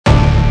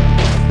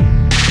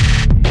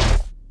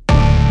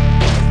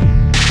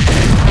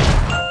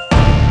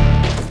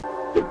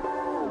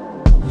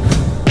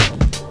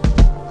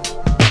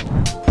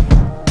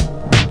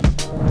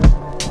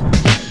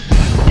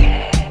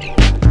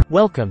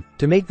Welcome.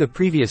 To make the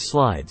previous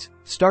slides,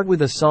 start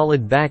with a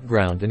solid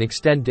background and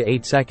extend to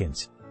 8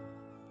 seconds.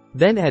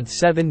 Then add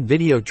 7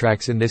 video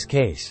tracks in this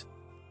case.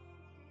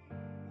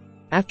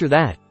 After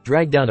that,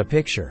 drag down a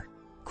picture.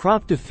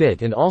 Crop to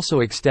fit and also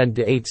extend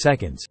to 8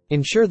 seconds.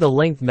 Ensure the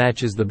length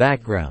matches the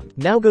background.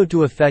 Now go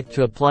to Effect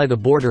to apply the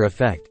border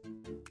effect.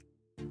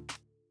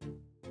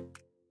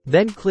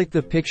 Then click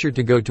the picture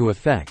to go to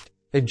Effect.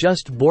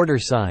 Adjust border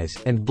size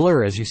and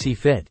blur as you see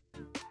fit.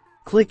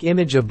 Click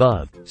Image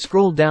above,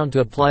 scroll down to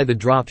apply the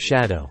drop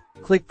shadow,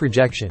 click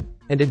Projection,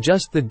 and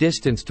adjust the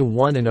distance to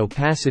 1 and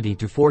opacity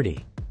to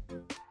 40.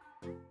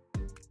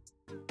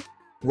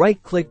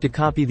 Right-click to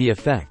copy the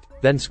effect,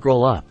 then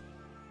scroll up.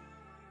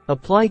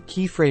 Apply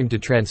keyframe to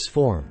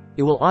transform.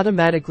 It will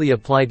automatically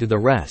apply to the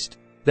rest,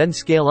 then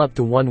scale up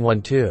to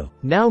 1:1:2.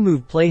 Now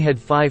move playhead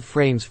 5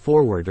 frames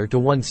forward or to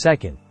 1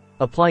 second.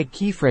 Apply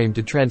keyframe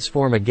to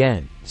transform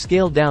again,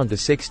 scale down to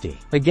 60.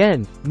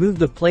 Again, move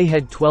the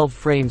playhead 12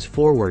 frames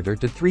forward or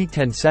to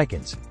 3:10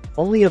 seconds.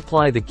 Only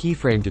apply the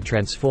keyframe to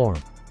transform.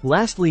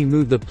 Lastly,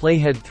 move the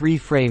playhead 3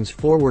 frames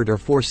forward or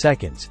 4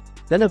 seconds.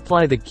 Then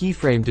apply the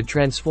keyframe to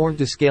transform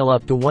to scale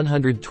up to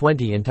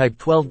 120 and type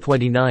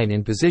 1229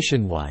 in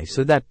position Y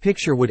so that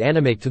picture would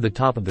animate to the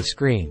top of the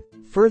screen.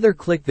 Further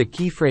click the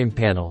keyframe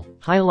panel,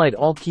 highlight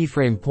all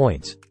keyframe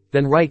points,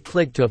 then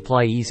right-click to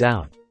apply ease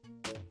out.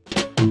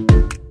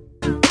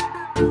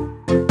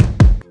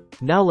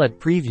 Now let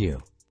preview.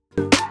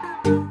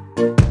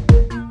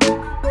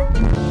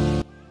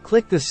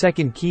 Click the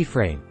second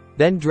keyframe,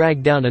 then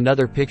drag down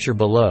another picture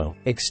below,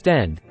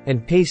 extend,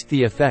 and paste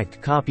the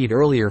effect copied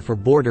earlier for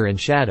border and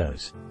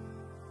shadows.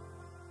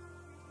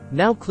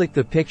 Now click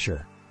the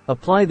picture.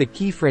 Apply the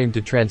keyframe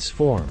to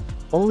transform.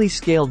 Only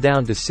scale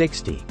down to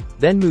 60,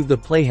 then move the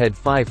playhead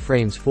 5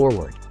 frames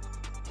forward.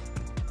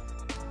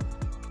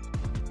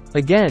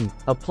 Again,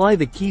 apply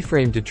the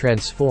keyframe to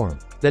transform,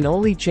 then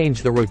only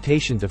change the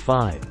rotation to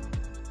 5.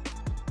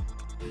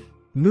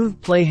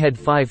 Move playhead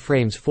 5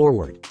 frames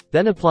forward,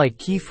 then apply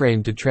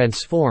keyframe to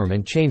transform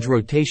and change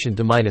rotation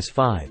to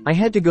 -5. I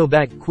had to go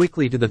back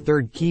quickly to the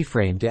third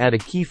keyframe to add a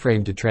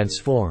keyframe to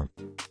transform.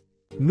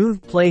 Move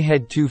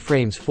playhead 2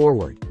 frames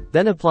forward,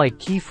 then apply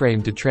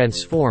keyframe to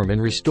transform and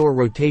restore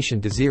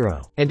rotation to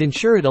 0, and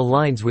ensure it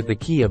aligns with the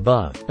key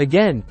above.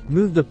 Again,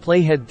 move the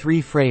playhead 3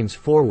 frames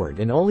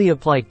forward and only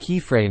apply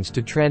keyframes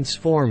to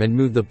transform and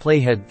move the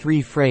playhead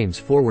 3 frames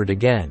forward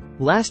again.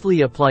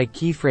 Lastly, apply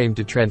keyframe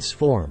to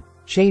transform.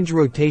 Change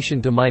rotation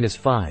to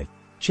 -5,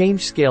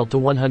 change scale to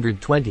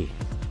 120,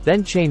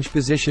 then change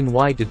position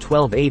Y to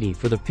 1280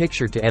 for the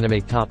picture to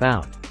animate top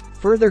out.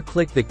 Further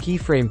click the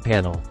keyframe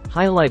panel,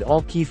 highlight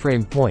all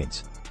keyframe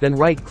points, then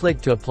right-click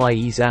to apply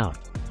ease out.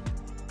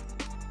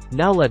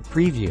 Now let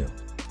preview.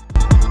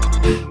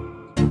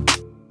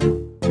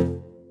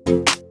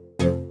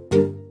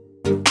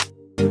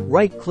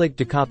 Right-click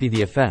to copy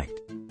the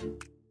effect.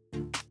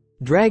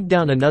 Drag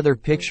down another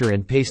picture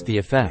and paste the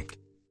effect.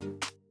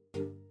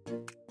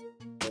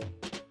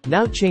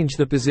 Now change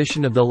the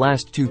position of the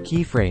last 2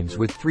 keyframes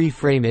with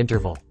 3-frame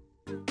interval.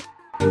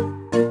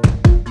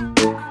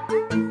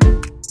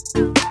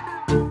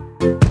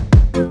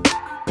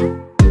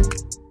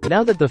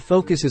 Now that the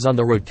focus is on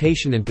the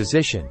rotation and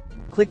position,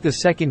 click the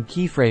second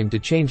keyframe to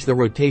change the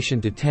rotation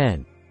to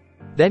 10.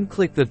 Then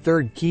click the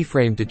third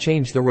keyframe to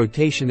change the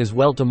rotation as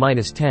well to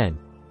 -10.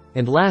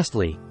 And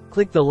lastly,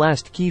 click the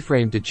last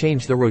keyframe to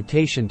change the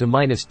rotation to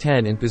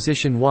 -10 and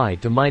position Y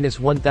to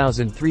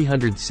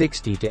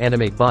 -1360 to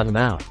animate bottom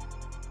out.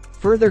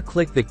 Further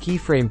click the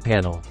keyframe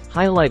panel,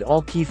 highlight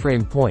all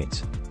keyframe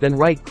points, then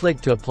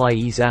right-click to apply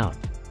ease out.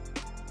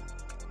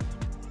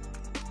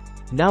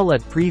 Now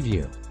let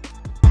preview.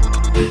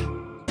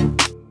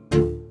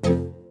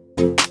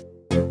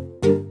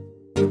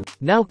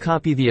 Now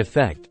copy the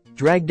effect,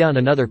 drag down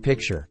another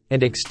picture,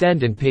 and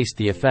extend and paste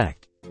the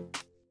effect.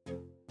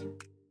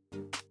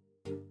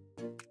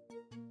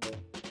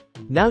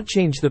 Now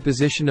change the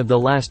position of the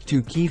last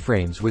 2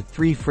 keyframes with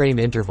 3-frame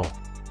interval.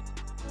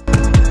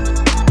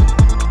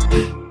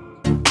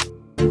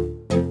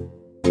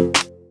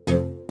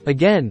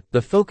 Again,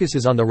 the focus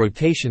is on the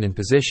rotation and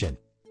position.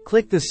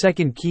 Click the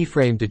second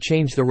keyframe to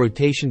change the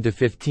rotation to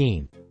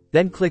 15,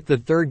 then click the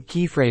third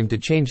keyframe to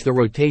change the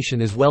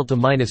rotation as well to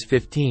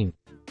 -15,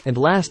 and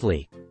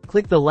lastly,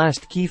 click the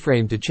last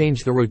keyframe to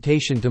change the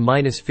rotation to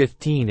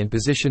 -15 and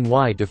position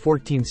Y to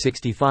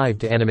 1465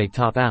 to animate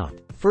top out.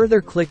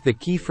 Further click the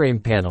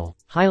keyframe panel,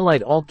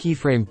 highlight all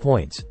keyframe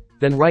points,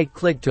 then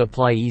right-click to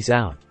apply ease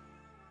out.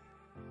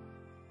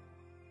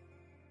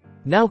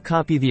 Now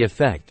copy the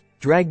effect,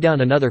 drag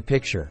down another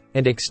picture,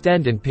 and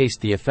extend and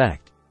paste the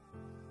effect.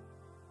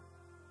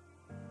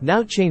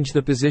 Now change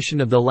the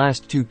position of the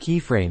last 2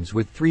 keyframes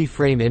with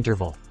 3-frame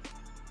interval.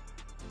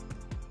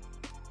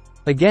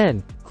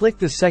 Again, click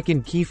the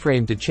second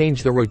keyframe to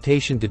change the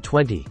rotation to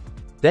 20,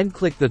 then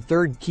click the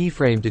third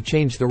keyframe to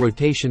change the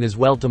rotation as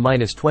well to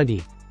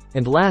 -20,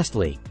 and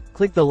lastly,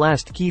 click the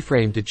last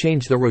keyframe to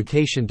change the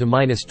rotation to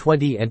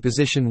 -20 and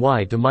position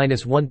Y to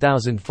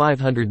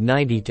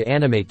 -1590 to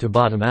animate to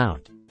bottom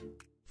out.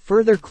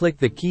 Further click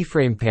the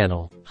keyframe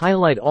panel,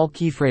 highlight all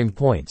keyframe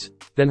points,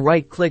 then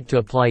right-click to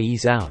apply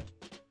ease out.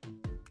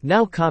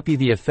 Now copy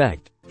the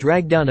effect,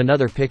 drag down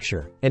another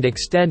picture, and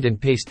extend and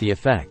paste the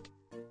effect.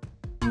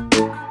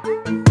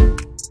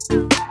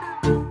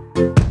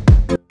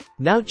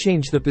 Now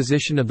change the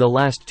position of the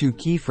last two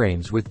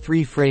keyframes with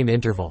 3-frame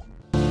interval.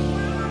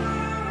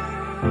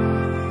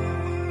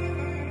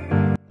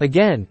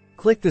 Again,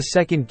 click the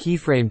second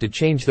keyframe to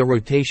change the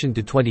rotation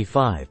to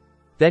 25.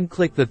 Then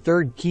click the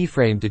third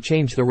keyframe to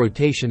change the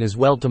rotation as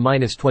well to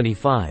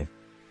 -25.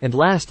 And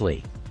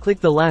lastly, click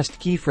the last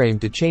keyframe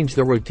to change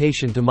the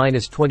rotation to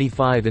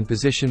 -25 and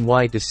position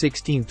Y to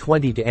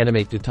 1620 to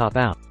animate to top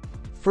out.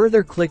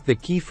 Further click the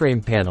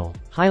keyframe panel,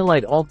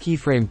 highlight all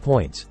keyframe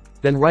points,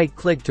 then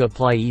right-click to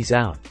apply ease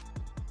out.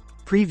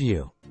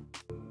 Preview.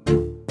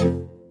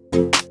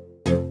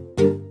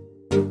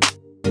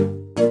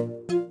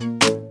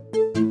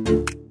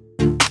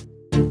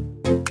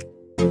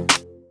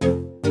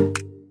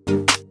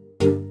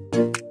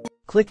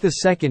 Click the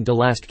second to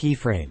last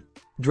keyframe.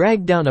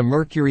 Drag down a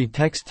Mercury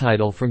text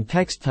title from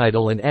text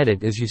title and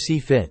edit as you see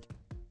fit.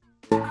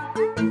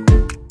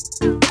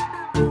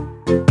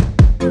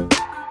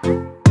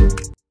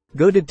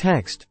 Go to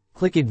text,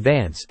 click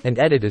advance, and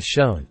edit as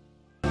shown.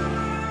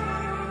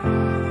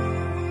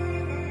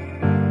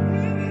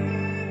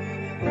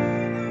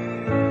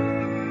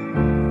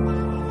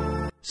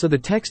 So the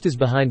text is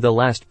behind the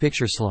last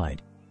picture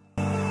slide.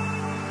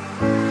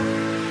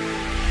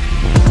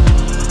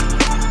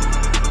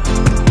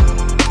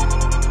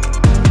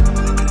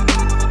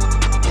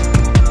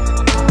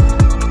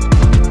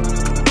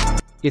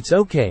 It's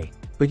okay,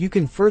 but you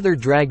can further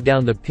drag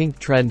down the pink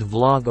trend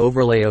vlog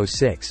overlay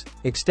 06,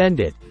 extend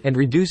it, and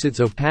reduce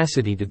its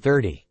opacity to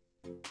 30.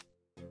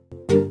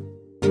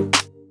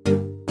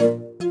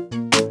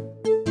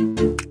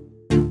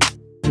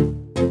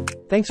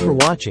 Thanks for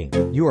watching,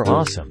 you are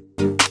awesome.